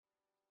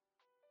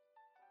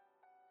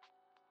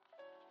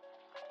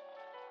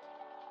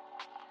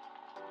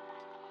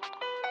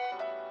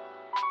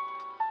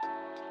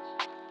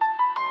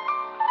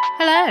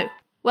Hello,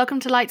 welcome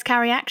to Lights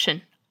Carry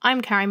Action. I'm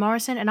Carrie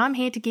Morrison and I'm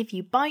here to give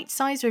you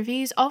bite-sized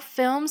reviews of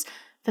films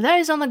for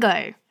those on the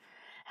go.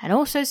 And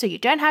also so you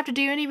don't have to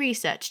do any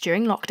research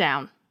during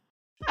lockdown.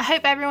 I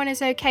hope everyone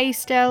is okay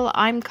still.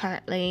 I'm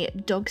currently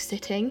dog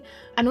sitting.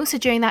 And also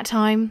during that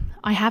time,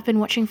 I have been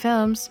watching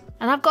films.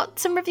 And I've got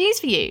some reviews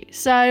for you.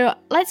 So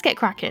let's get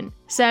cracking.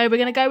 So we're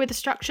going to go with the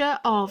structure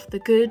of the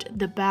good,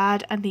 the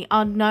bad, and the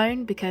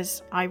unknown.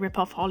 Because I rip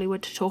off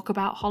Hollywood to talk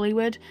about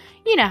Hollywood.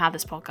 You know how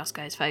this podcast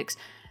goes, folks.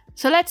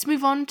 So let's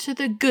move on to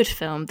the good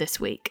film this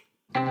week.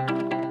 The man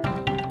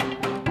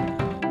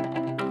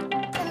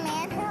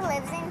who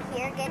lives in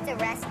here gets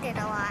arrested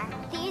a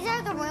lot. These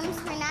are the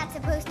rooms we're not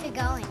supposed to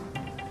go in.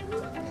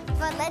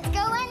 But let's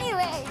go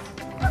anyway.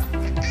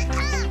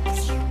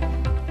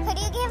 Could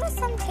you give us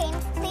some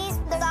change, please?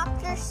 The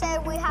doctor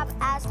said we have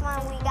asthma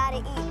and we gotta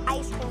eat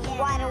ice cream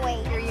right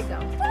away. Here you go.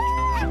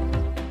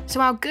 So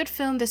our good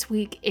film this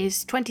week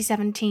is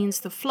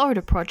 2017's The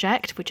Florida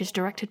Project, which is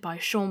directed by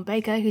Sean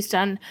Baker, who's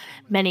done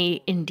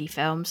many indie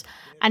films.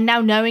 And now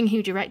knowing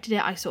who directed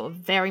it, I sort of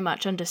very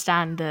much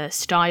understand the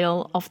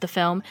style of the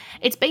film.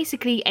 It's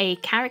basically a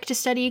character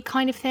study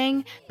kind of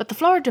thing, but The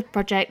Florida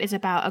Project is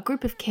about a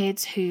group of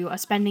kids who are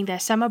spending their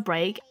summer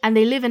break, and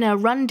they live in a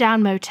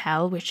rundown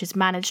motel, which is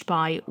managed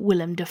by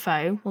Willem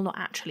Dafoe. Well, not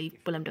actually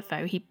Willem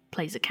Dafoe, he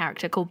plays a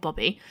character called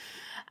Bobby.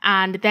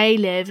 And they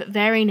live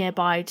very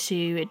nearby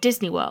to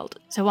Disney World.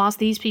 So whilst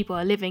these people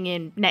are living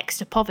in next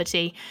to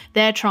poverty,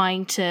 they're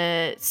trying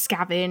to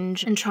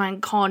scavenge and try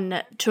and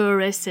con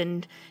tourists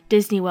and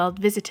Disney World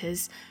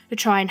visitors to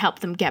try and help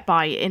them get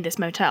by in this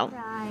motel.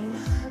 Cry.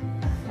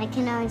 I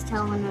can always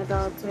tell when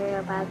adults are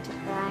about to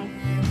cry.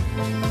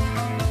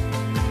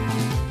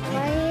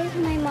 Why is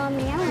my mom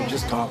yelling?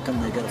 Just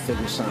talking, they gotta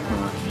figure something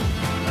out.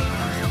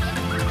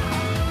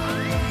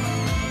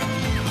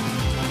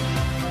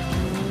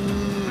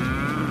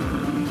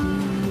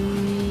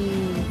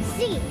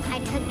 I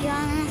took you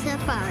on a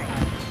safari.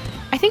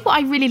 I think what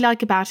I really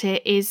like about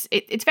it is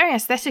it's very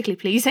aesthetically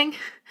pleasing.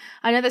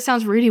 I know that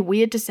sounds really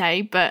weird to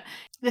say, but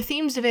the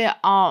themes of it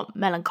are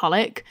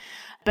melancholic,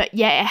 but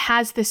yet it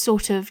has this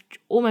sort of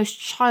almost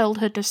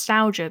childhood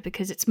nostalgia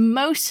because it's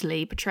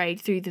mostly portrayed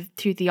through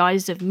the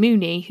eyes of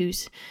Mooney,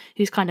 who's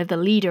kind of the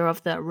leader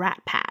of the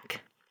Rat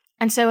Pack.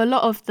 And so a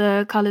lot of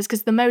the colours,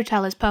 because the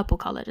motel is purple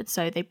coloured, and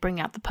so they bring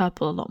out the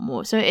purple a lot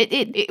more. So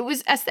it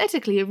was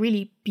aesthetically a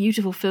really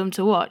beautiful film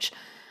to watch.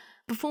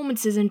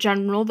 Performances in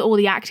general, all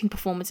the acting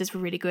performances were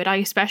really good. I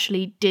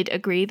especially did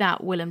agree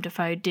that Willem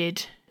Dafoe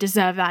did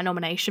deserve that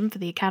nomination for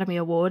the Academy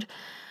Award.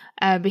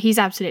 But he's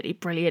absolutely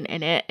brilliant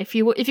in it. If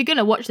you're going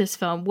to watch this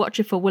film, watch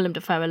it for Willem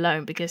Dafoe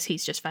alone because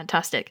he's just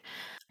fantastic.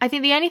 I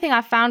think the only thing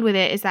I found with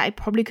it is that it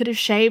probably could have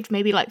shaved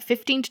maybe like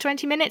 15 to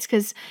 20 minutes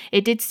because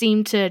it did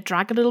seem to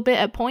drag a little bit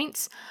at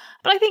points.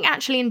 But I think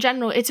actually in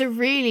general, it's a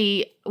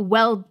really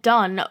well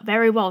done,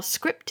 very well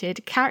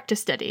scripted character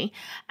study.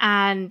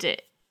 And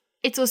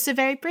it's also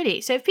very pretty.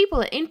 So if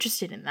people are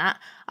interested in that,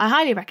 I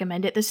highly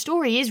recommend it. The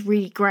story is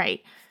really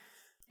great.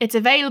 It's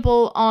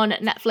available on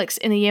Netflix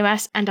in the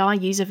US, and I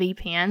use a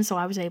VPN, so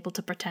I was able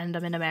to pretend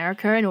I'm in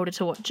America in order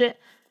to watch it.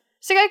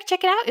 So go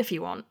check it out if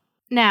you want.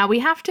 Now, we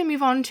have to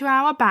move on to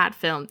our bad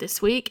film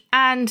this week,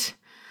 and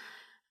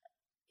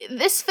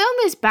this film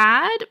is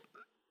bad,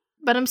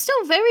 but I'm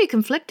still very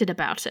conflicted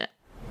about it.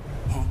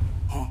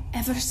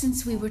 Ever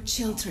since we were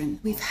children,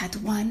 we've had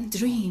one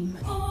dream.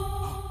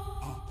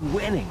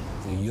 Winning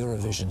the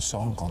Eurovision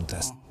Song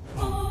Contest.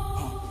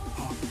 All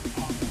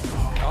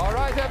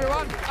right,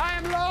 everyone. I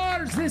am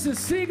Lars. This is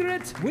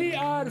Sigrid. We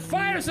are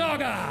Fire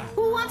Saga.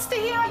 Who wants to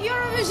hear a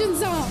Eurovision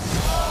song?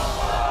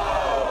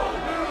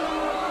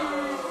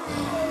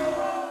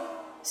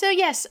 So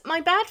yes,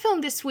 my bad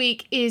film this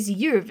week is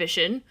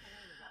Eurovision.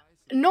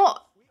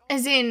 Not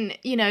as in,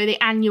 the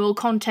annual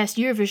contest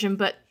Eurovision,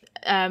 but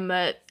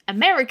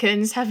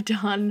Americans have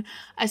done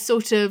a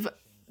sort of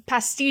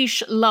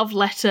pastiche love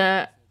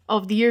letter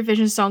of the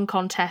Eurovision Song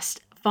Contest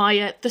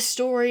via the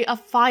story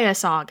of Fire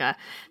Saga.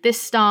 This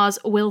stars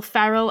Will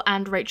Ferrell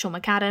and Rachel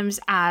McAdams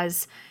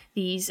as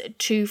these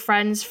two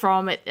friends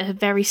from a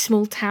very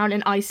small town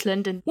in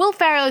Iceland. And Will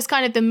Ferrell is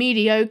kind of the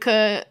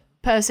mediocre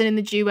person in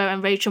the duo,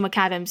 and Rachel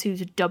McAdams, who's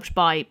dubbed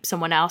by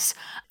someone else,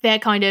 they're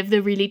kind of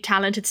the really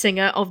talented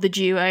singer of the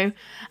duo.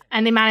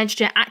 And they managed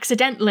to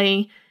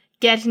accidentally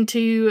get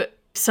into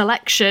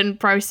selection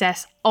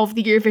process of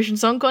the Eurovision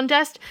Song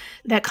Contest.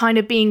 They're kind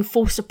of being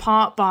forced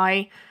apart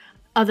by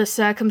other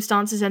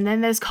circumstances, and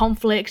then there's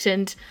conflict,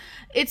 and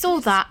it's all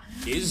that.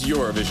 Is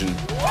Eurovision.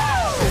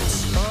 Wow!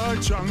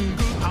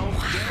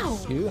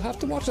 You have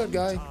to watch that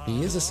guy.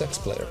 He is a sex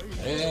player.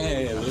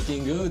 Hey,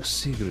 looking good.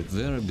 Sigrid,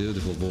 very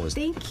beautiful voice.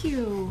 Thank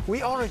you.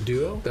 We are a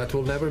duo that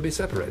will never be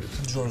separated.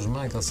 George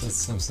Michael said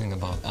something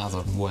about other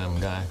Wham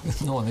guy.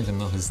 No one even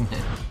knows his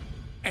name.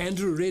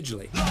 Andrew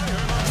Ridgeley.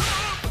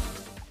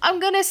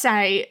 I'm gonna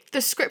say the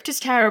script is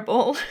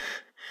terrible.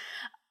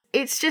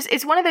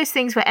 It's one of those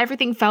things where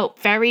everything felt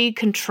very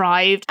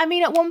contrived. I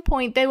mean, at one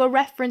point they were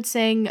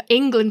referencing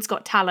England's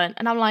Got Talent,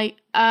 and I'm like,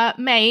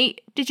 mate,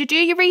 did you do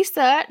your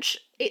research?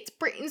 It's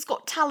Britain's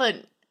Got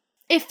Talent.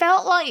 It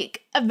felt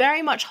like a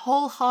very much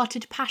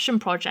wholehearted passion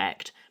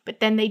project,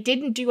 but then they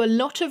didn't do a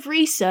lot of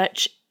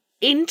research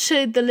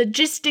into the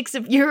logistics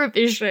of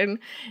Eurovision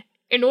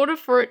in order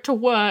for it to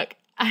work.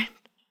 And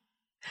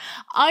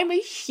I'm a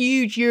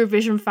huge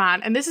Eurovision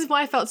fan, and this is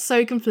why I felt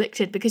so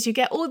conflicted, because you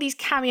get all these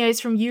cameos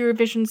from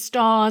Eurovision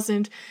stars,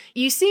 and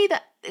you see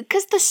that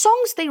because the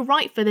songs they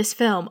write for this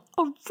film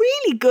are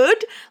really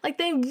good. Like,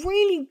 they're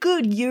really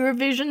good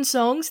Eurovision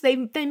songs. They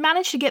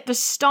manage to get the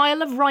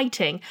style of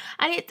writing,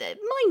 and it,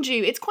 mind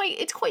you, it's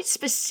quite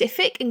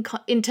specific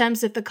in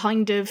terms of the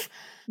kind of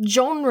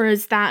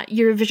genres that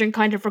Eurovision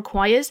kind of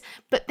requires,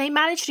 but they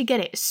managed to get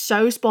it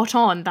so spot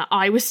on that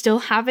I was still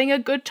having a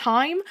good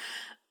time.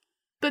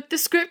 But the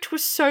script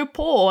was so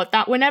poor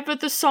that whenever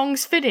the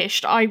songs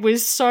finished, I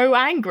was so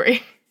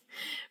angry.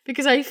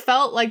 Because I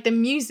felt like the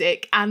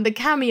music and the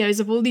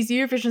cameos of all these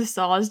Eurovision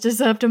stars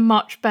deserved a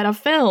much better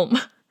film.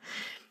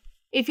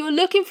 If you're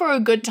looking for a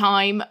good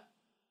time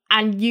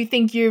and you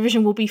think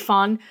Eurovision will be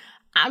fun,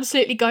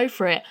 absolutely go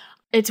for it.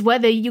 It's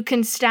whether you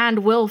can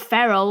stand Will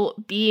Ferrell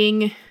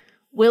being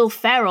Will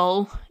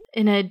Ferrell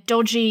in a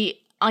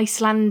dodgy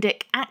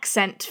Icelandic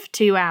accent for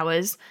 2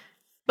 hours.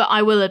 But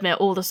I will admit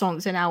all the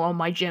songs are now on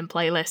my gym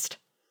playlist.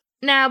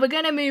 Now we're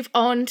going to move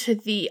on to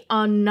The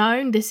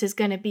Unknown. This is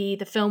going to be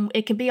the film,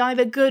 it can be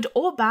either good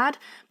or bad,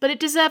 but it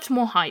deserves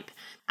more hype.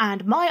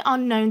 And my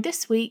unknown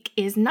this week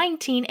is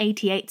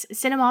 1988's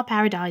Cinema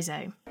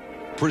Paradiso.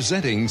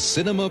 Presenting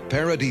Cinema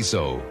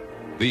Paradiso,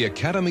 the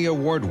Academy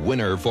Award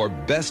winner for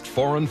Best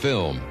Foreign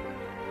Film.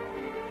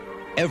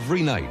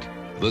 Every night,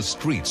 the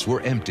streets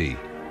were empty.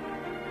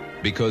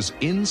 Because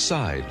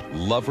inside,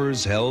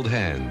 lovers held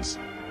hands.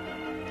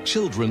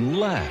 Children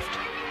laughed.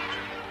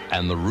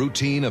 And the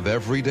routine of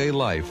everyday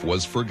life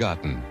was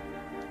forgotten.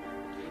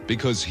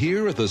 Because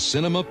here at the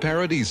Cinema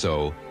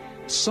Paradiso,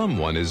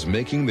 someone is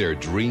making their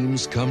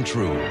dreams come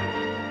true.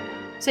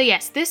 So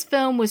yes, this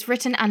film was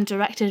written and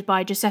directed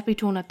by Giuseppe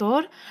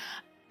Tornatore,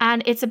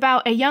 and it's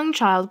about a young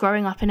child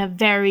growing up in a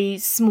very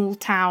small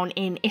town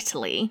in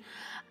Italy.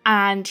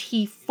 And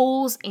he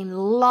falls in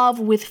love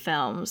with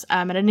films.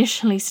 It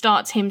initially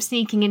starts him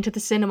sneaking into the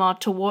cinema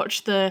to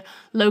watch the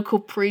local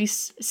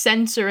priests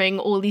censoring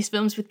all these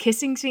films with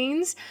kissing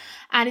scenes.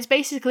 And it's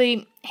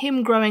basically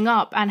him growing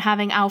up and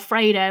having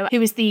Alfredo,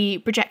 who is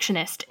the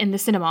projectionist in the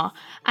cinema.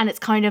 And it's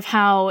kind of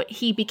how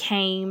he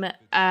became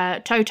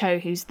Toto,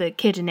 who's the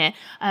kid in it.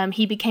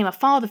 He became a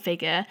father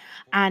figure.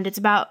 And it's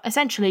about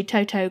essentially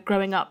Toto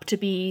growing up to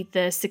be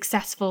the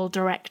successful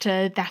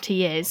director that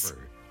he is.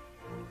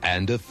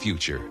 And a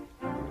future.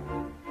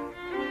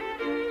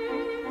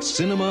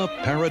 Cinema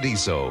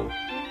Paradiso,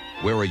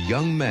 where a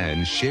young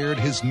man shared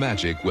his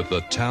magic with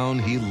the town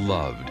he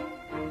loved.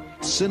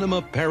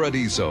 Cinema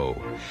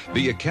Paradiso,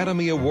 the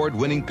Academy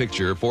Award-winning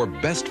picture for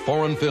Best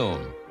Foreign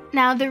Film.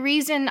 Now, the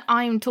reason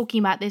I'm talking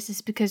about this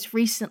is because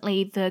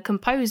recently the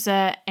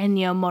composer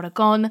Ennio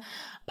Morricone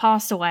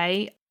passed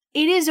away.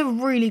 It is a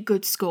really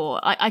good score.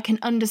 I can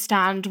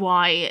understand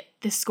why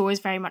this score is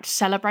very much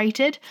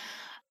celebrated.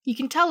 You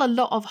can tell a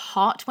lot of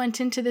heart went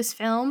into this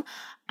film,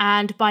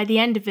 and by the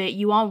end of it,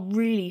 you are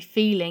really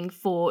feeling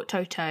for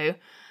Toto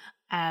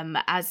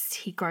as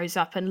he grows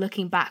up and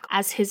looking back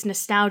as his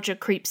nostalgia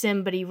creeps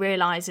in, but he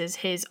realises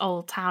his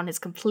old town has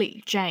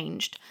completely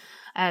changed.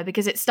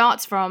 Because it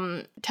starts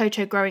from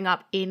Toto growing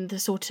up in the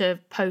sort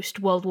of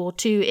post-World War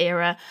II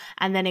era,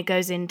 and then it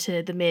goes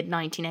into the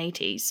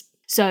mid-1980s.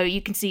 So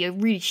you can see a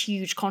really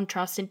huge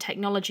contrast in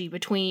technology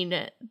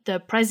between the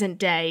present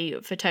day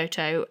for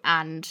Toto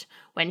and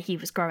when he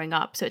was growing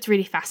up. So it's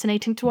really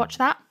fascinating to watch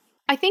that.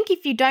 I think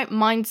if you don't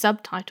mind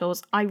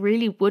subtitles, I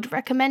really would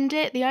recommend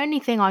it. The only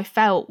thing I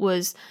felt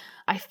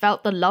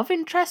the love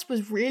interest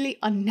was really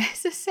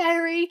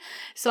unnecessary,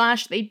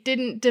 / they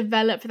didn't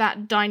develop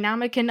that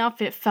dynamic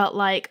enough. It felt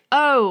like,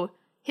 oh,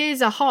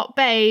 here's a hot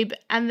babe,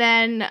 and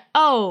then,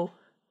 oh,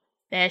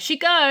 there she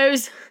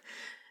goes.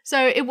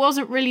 So it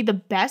wasn't really the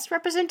best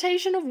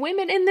representation of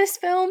women in this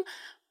film,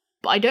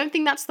 but I don't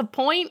think that's the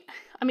point.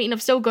 I mean,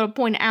 I've still got to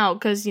point it out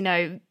because, you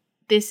know,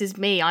 this is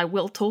me, I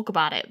will talk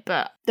about it,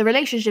 but the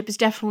relationship is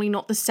definitely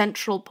not the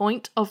central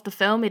point of the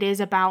film. It is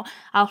about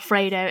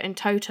Alfredo and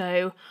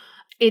Toto.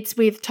 It's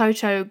with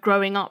Toto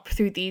growing up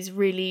through these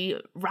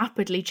really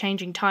rapidly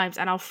changing times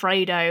and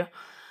Alfredo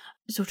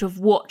sort of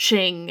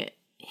watching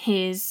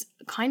his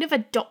kind of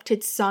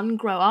adopted son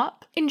grow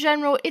up. In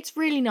general, it's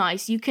really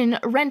nice. You can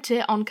rent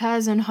it on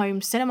Curzon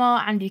Home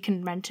Cinema and you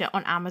can rent it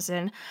on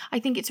Amazon. I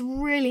think it's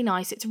really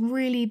nice. It's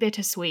really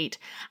bittersweet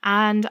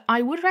and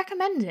I would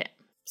recommend it.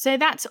 So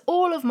that's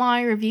all of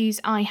my reviews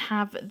I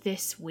have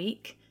this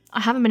week. I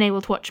haven't been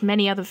able to watch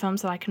many other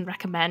films that I can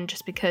recommend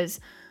just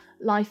because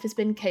life has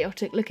been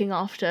chaotic looking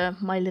after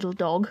my little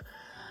dog.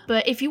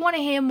 But if you want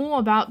to hear more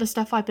about the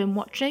stuff I've been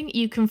watching,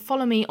 you can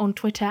follow me on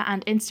Twitter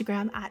and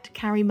Instagram at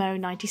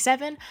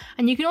CarrieMo97,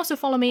 and you can also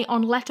follow me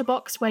on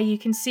Letterboxd, where you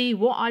can see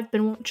what I've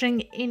been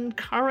watching in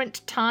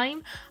current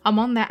time. I'm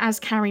on there as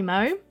Carrie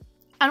Mo.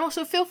 And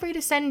also feel free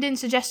to send in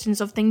suggestions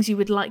of things you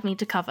would like me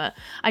to cover.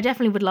 I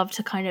definitely would love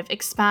to kind of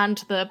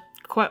expand the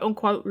quote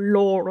unquote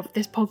lore of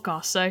this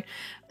podcast.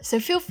 So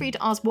feel free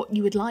to ask what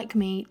you would like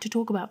me to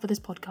talk about for this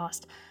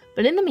podcast.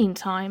 But in the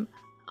meantime,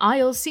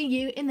 I'll see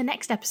you in the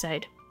next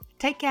episode.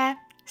 Take care,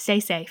 stay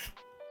safe.